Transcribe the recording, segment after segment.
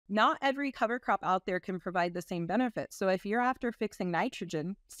not every cover crop out there can provide the same benefit. So if you're after fixing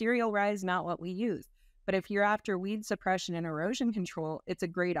nitrogen, cereal rye is not what we use. But if you're after weed suppression and erosion control, it's a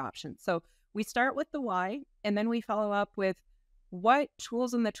great option. So we start with the why, and then we follow up with what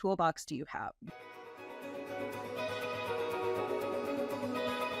tools in the toolbox do you have?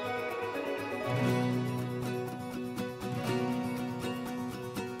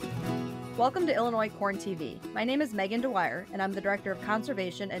 Welcome to Illinois Corn TV. My name is Megan Dwyer, and I'm the Director of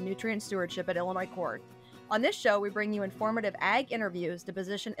Conservation and Nutrient Stewardship at Illinois Corn. On this show, we bring you informative ag interviews to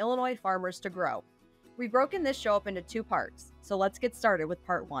position Illinois farmers to grow. We've broken this show up into two parts, so let's get started with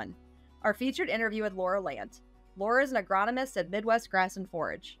part one. Our featured interview with Laura Lant. Laura is an agronomist at Midwest Grass and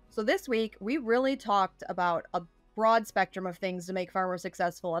Forage. So this week, we really talked about a broad spectrum of things to make farmers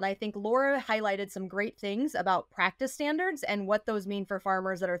successful, and I think Laura highlighted some great things about practice standards and what those mean for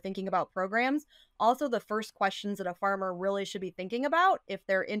farmers that are thinking about programs. Also, the first questions that a farmer really should be thinking about if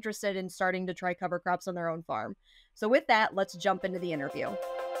they're interested in starting to try cover crops on their own farm. So with that, let's jump into the interview.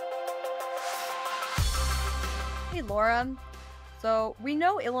 Hey, Laura. So we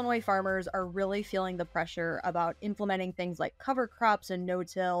know Illinois farmers are really feeling the pressure about implementing things like cover crops and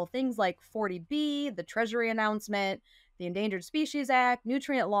no-till, things like 40B, the Treasury announcement, the Endangered Species Act,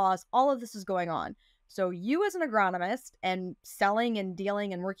 nutrient loss, all of this is going on. So you as an agronomist and selling and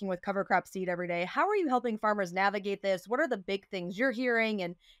dealing and working with cover crop seed every day, how are you helping farmers navigate this? What are the big things you're hearing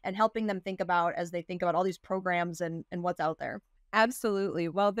and helping them think about as they think about all these programs and what's out there? Absolutely.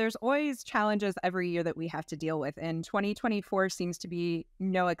 Well, there's always challenges every year that we have to deal with, and 2024 seems to be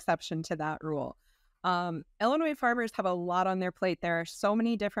no exception to that rule. Illinois farmers have a lot on their plate. There are so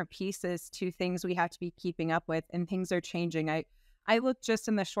many different pieces to things we have to be keeping up with, and things are changing. I look just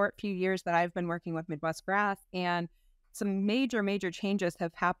in the short few years that I've been working with Midwest Grass, and some major changes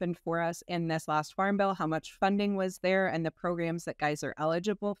have happened for us in this last farm bill, how much funding was there, and the programs that guys are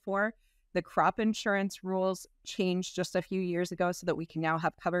eligible for. The crop insurance rules changed just a few years ago so that we can now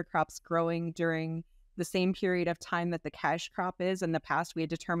have cover crops growing during the same period of time that the cash crop is. In the past, we had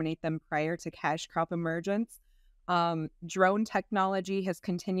to terminate them prior to cash crop emergence. Drone technology has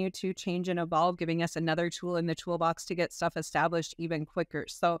continued to change and evolve, giving us another tool in the toolbox to get stuff established even quicker.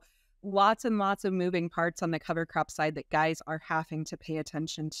 So lots and lots of moving parts on the cover crop side that guys are having to pay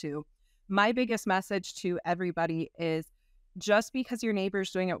attention to. My biggest message to everybody is, just because your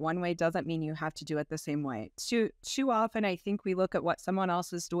neighbor's doing it one way doesn't mean you have to do it the same way. Too often, I think we look at what someone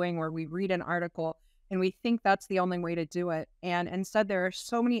else is doing, or we read an article and we think that's the only way to do it. And instead, there are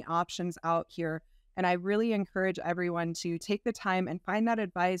so many options out here. And I really encourage everyone to take the time and find that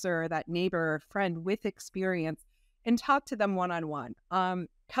advisor or that neighbor or friend with experience and talk to them one-on-one.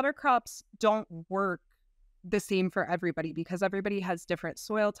 Cover crops don't work the same for everybody because everybody has different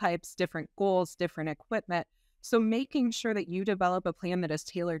soil types, different goals, different equipment. So making sure that you develop a plan that is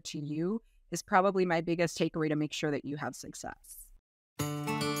tailored to you is probably my biggest takeaway to make sure that you have success.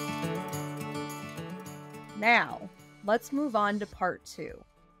 Now, let's move on to part two.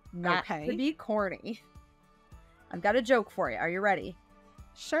 Not to be corny. I've got a joke for you. Are you ready?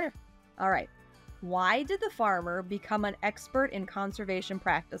 Sure. All right. Why did the farmer become an expert in conservation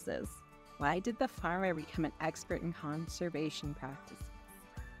practices? Why did the farmer become an expert in conservation practices?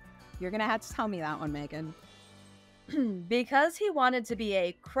 You're going to have to tell me that one, Megan. Because he wanted to be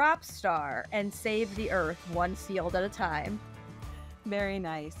a crop star and save the earth one field at a time. Very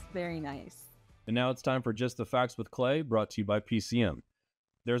nice. Very nice. And now it's time for Just the Facts with Clay, brought to you by PCM.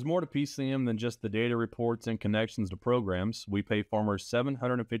 There's more to PCM than just the data reports and connections to programs. We pay farmers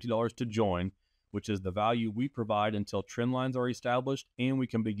 $750 to join, which is the value we provide until trend lines are established and we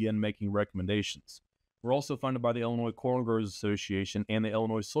can begin making recommendations. We're also funded by the Illinois Corn Growers Association and the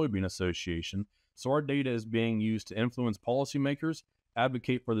Illinois Soybean Association, so our data is being used to influence policymakers,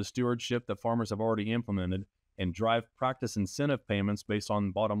 advocate for the stewardship that farmers have already implemented, and drive practice incentive payments based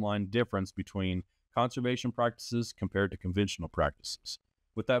on bottom line difference between conservation practices compared to conventional practices.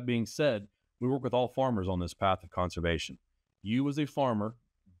 With that being said, we work with all farmers on this path of conservation. You as a farmer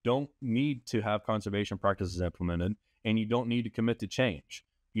don't need to have conservation practices implemented, and you don't need to commit to change.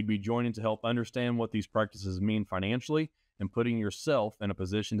 You'd be joining to help understand what these practices mean financially and putting yourself in a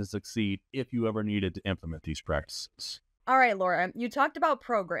position to succeed if you ever needed to implement these practices. All right, Laura, you talked about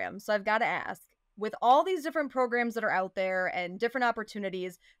programs, so I've got to ask, with all these different programs that are out there and different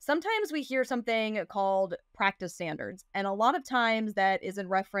opportunities, sometimes we hear something called practice standards, and a lot of times that is in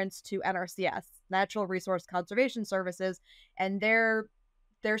reference to NRCS, Natural Resource Conservation Services, and their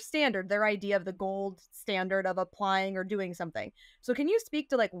their standard, their idea of the gold standard of applying or doing something. So can you speak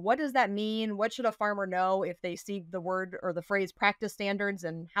to like, what does that mean? What should a farmer know if they see the word or the phrase practice standards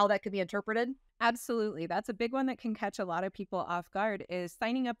and how that could be interpreted? Absolutely. That's a big one that can catch a lot of people off guard is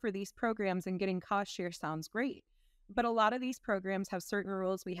signing up for these programs and getting cost share sounds great. But a lot of these programs have certain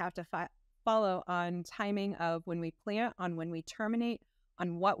rules we have to follow on timing of when we plant, on when we terminate,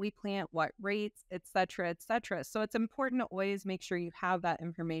 on what we plant, what rates, et cetera, et cetera. So it's important to always make sure you have that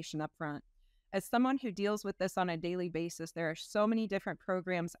information up front. As someone who deals with this on a daily basis, there are so many different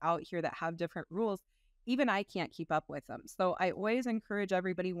programs out here that have different rules. Even I can't keep up with them. So I always encourage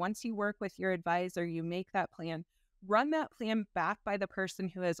everybody, once you work with your advisor, you make that plan, run that plan back by the person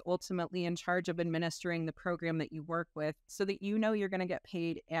who is ultimately in charge of administering the program that you work with so that you know you're going to get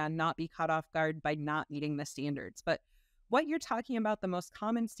paid and not be caught off guard by not meeting the standards. But what you're talking about, the most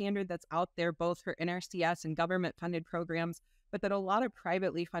common standard that's out there, both for NRCS and government-funded programs, but that a lot of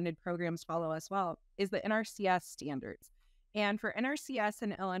privately funded programs follow as well, is the NRCS standards. And for NRCS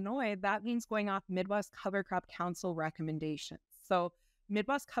in Illinois, that means going off Midwest Cover Crop Council recommendations. So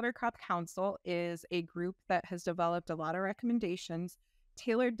Midwest Cover Crop Council is a group that has developed a lot of recommendations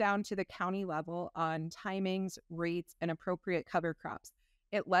tailored down to the county level on timings, rates, and appropriate cover crops.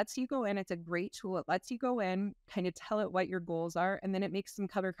 It lets you go in. It's a great tool. It lets you go in, kind of tell it what your goals are, and then it makes some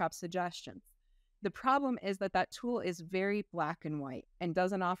cover crop suggestions. The problem is that that tool is very black and white and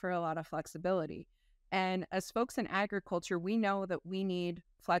doesn't offer a lot of flexibility. And as folks in agriculture, we know that we need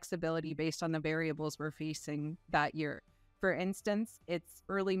flexibility based on the variables we're facing that year. For instance, it's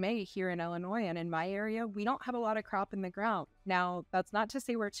early May here in Illinois, and in my area, we don't have a lot of crop in the ground. Now, that's not to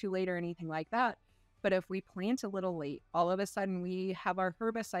say we're too late or anything like that. But if we plant a little late, all of a sudden we have our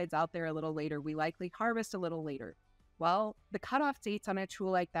herbicides out there a little later. We likely harvest a little later. Well, the cutoff dates on a tool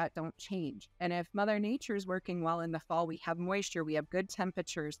like that don't change. And if Mother Nature is working well in the fall, we have moisture, we have good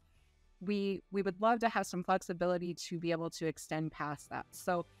temperatures, we would love to have some flexibility to be able to extend past that.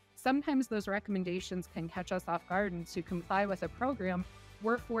 So sometimes those recommendations can catch us off guard, and to comply with a program,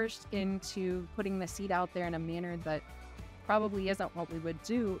 we're forced into putting the seed out there in a manner that probably isn't what we would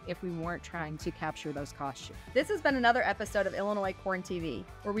do if we weren't trying to capture those cost shares. This has been another episode of Illinois Corn TV,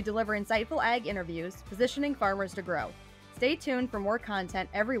 where we deliver insightful ag interviews, positioning farmers to grow. Stay tuned for more content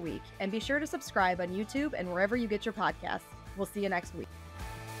every week, and be sure to subscribe on YouTube and wherever you get your podcasts. We'll see you next week.